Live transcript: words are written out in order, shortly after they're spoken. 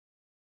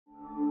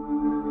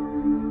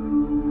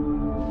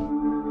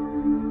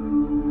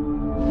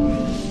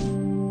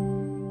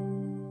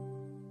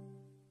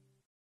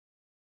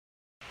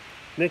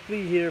Nick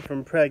Lee here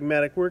from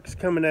Pragmatic Works,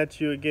 coming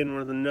at you again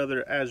with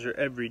another Azure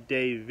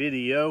Everyday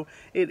video.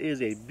 It is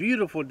a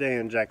beautiful day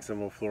in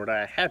Jacksonville, Florida.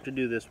 I have to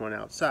do this one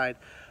outside.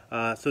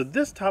 So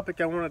this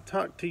topic I want to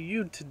talk to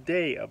you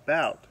today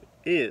about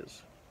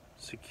is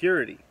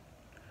security.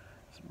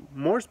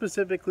 More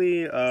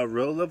specifically,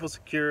 row level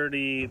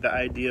security, the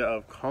idea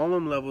of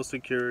column level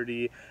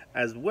security,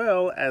 as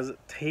well as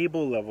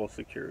table level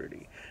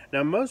security.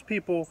 Now most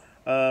people,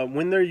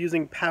 when they're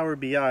using Power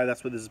BI,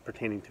 that's what this is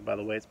pertaining to, by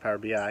the way, it's Power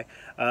BI.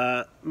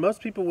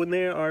 Most people, when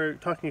they are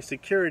talking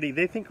security,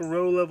 they think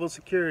row level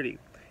security.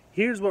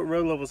 Here's what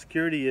row level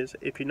security is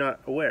if you're not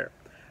aware.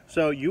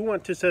 So you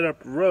want to set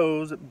up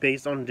rows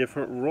based on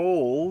different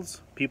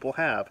roles people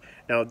have.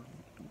 Now,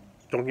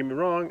 don't get me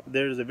wrong,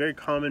 there's a very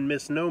common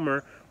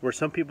misnomer where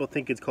some people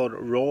think it's called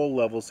role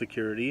level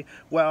security.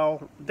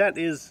 Well, that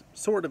is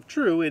sort of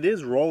true. It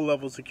is role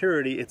level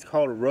security. It's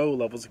called row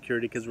level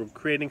security because we're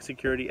creating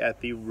security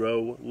at the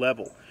row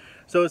level.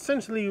 So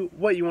essentially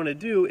what you want to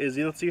do is,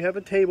 let's say you have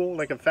a table,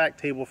 like a fact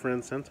table for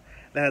instance,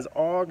 that has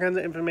all kinds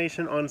of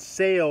information on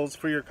sales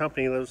for your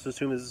company. Let's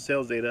assume this is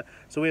sales data.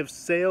 So we have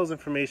sales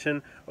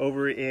information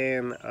over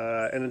in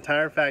an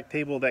entire fact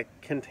table that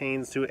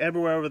contains to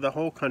everywhere over the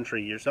whole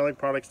country. You're selling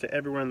products to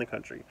everywhere in the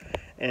country.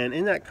 And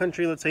in that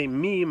country, let's say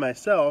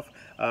myself,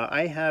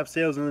 I have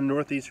sales in the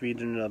Northeast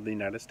region of the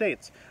United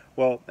States.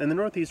 Well, in the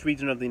Northeast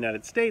region of the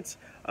United States,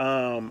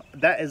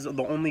 that is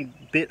the only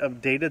bit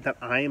of data that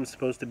I am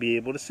supposed to be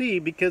able to see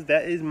because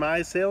that is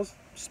my sales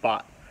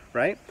spot,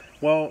 right?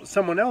 Well,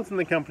 someone else in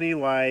the company,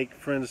 like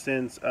for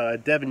instance,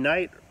 Devin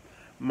Knight,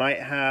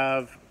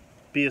 might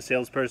be a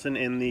salesperson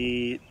in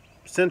the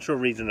Central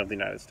region of the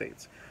United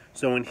States.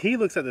 So when he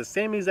looks at the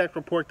same exact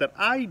report that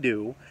I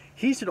do,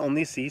 he should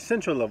only see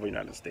Central level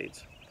United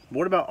States.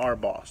 What about our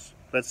boss?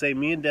 Let's say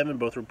me and Devin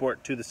both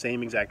report to the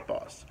same exact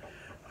boss,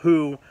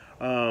 who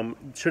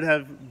should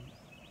have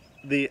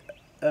the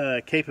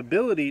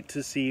capability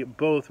to see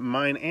both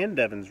mine and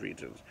Devin's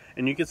regions.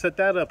 And you can set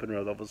that up in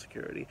row level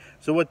security.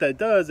 So what that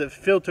does, it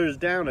filters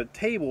down a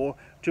table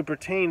to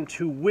pertain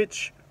to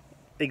which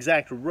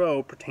exact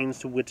row pertains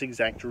to which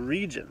exact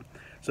region.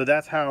 So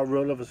that's how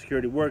row level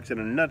security works in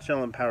a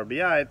nutshell in Power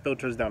BI. It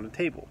filters down a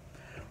table.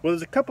 Well,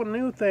 there's a couple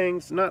new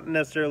things, not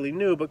necessarily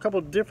new, but a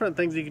couple different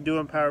things you can do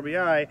in Power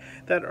BI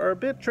that are a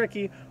bit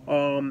tricky.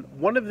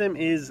 One of them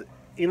is,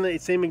 in the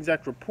same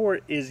exact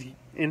report, is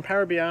in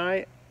Power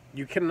BI,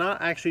 you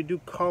cannot actually do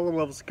column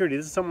level security.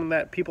 This is something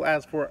that people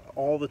ask for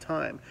all the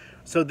time.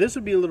 So this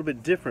would be a little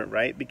bit different,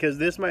 right? Because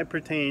this might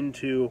pertain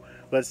to,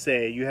 let's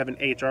say, you have an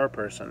HR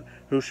person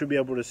who should be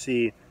able to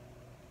see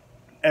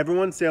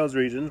everyone's sales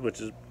regions,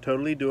 which is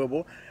totally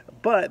doable,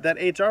 but that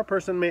HR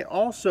person may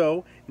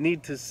also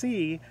need to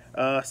see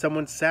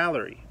someone's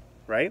salary,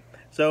 right?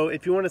 So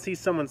if you want to see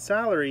someone's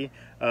salary,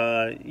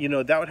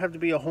 that would have to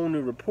be a whole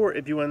new report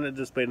if you wanted to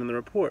display it in the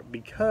report,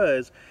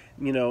 because,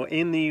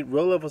 in the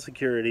row level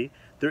security,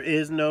 there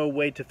is no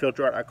way to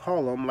filter out a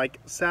column like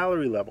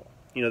salary level.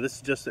 This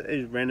is just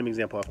a random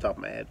example off the top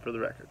of my head for the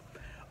record.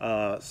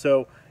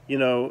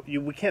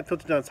 We can't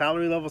filter down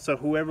salary level, so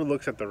whoever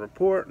looks at the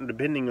report, and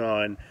depending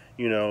on,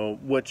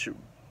 which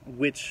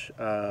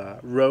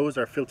rows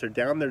are filtered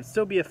down, there'd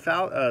still be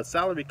a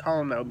salary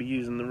column that would be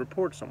used in the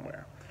report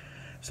somewhere.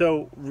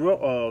 So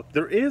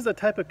there is a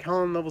type of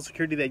column level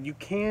security that you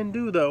can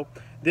do, though.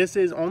 This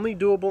is only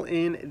doable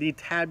in the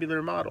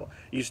tabular model.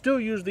 You still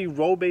use the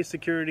role-based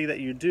security that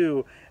you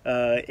do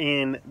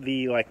in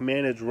the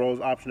manage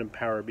roles option in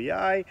Power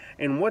BI.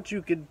 And what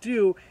you could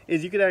do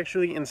is you could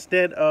actually,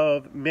 instead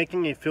of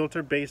making a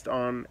filter based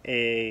on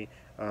a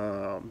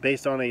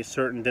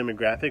certain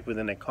demographic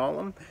within a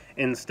column,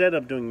 instead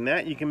of doing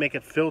that, you can make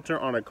a filter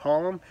on a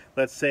column.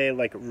 Let's say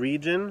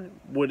region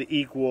would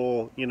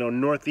equal,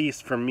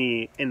 Northeast for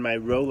me in my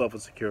row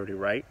level security,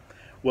 right?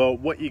 Well,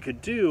 what you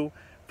could do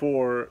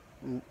for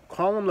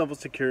column level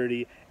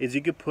security is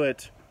you could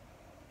put,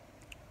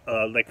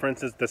 for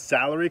instance, the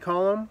salary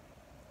column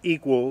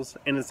equals,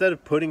 and instead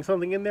of putting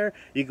something in there,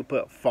 you could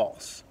put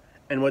false.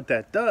 And what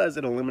that does,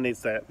 it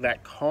eliminates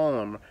that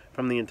column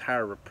from the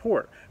entire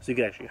report, so you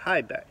can actually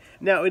hide that.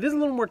 Now, it is a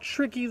little more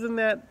tricky than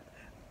that.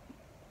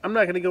 I'm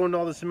not going to go into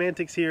all the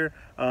semantics here.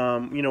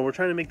 We're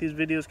trying to make these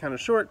videos kind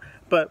of short,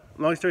 but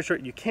long story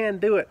short, you can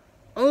do it.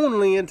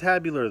 Only in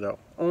tabular, though.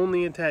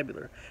 Only in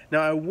tabular.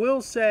 Now, I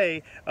will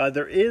say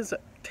there is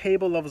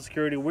table level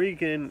security where you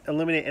can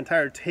eliminate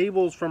entire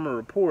tables from a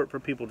report for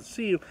people to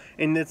see,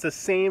 and it's the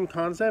same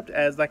concept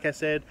as, like I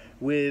said,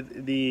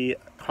 with the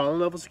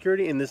column level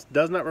security, and this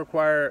does not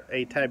require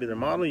a tabular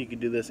model. You can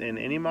do this in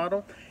any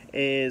model.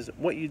 Is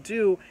what you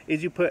do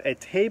is you put a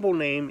table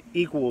name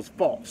equals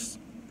false,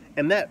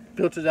 and that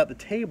filters out the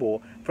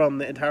table from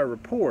the entire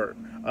report,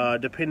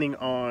 depending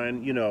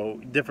on,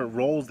 different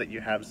roles that you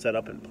have set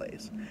up in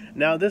place.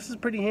 Now, this is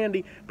pretty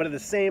handy, but at the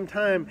same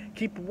time,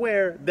 keep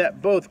aware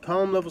that both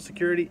column level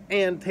security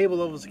and table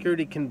level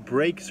security can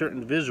break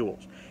certain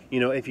visuals. you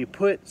know, if you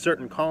put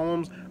certain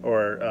columns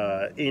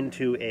or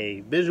into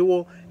a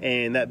visual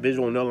and that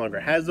visual no longer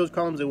has those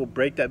columns, it will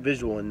break that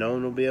visual and no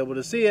one will be able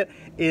to see it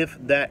if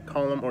that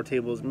column or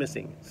table is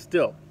missing.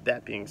 Still,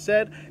 that being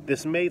said,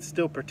 this may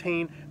still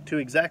pertain to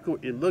exactly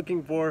what you're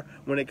looking for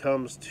when it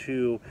comes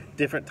to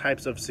different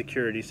types of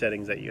security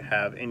settings that you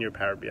have in your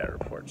Power BI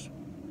reports.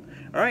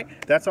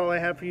 Alright, that's all I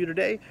have for you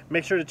today.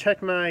 Make sure to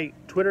check my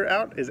Twitter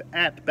out, is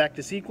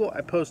 @BackToSQL. I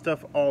post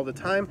stuff all the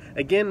time.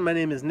 Again, my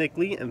name is Nick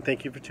Lee, and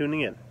thank you for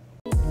tuning in.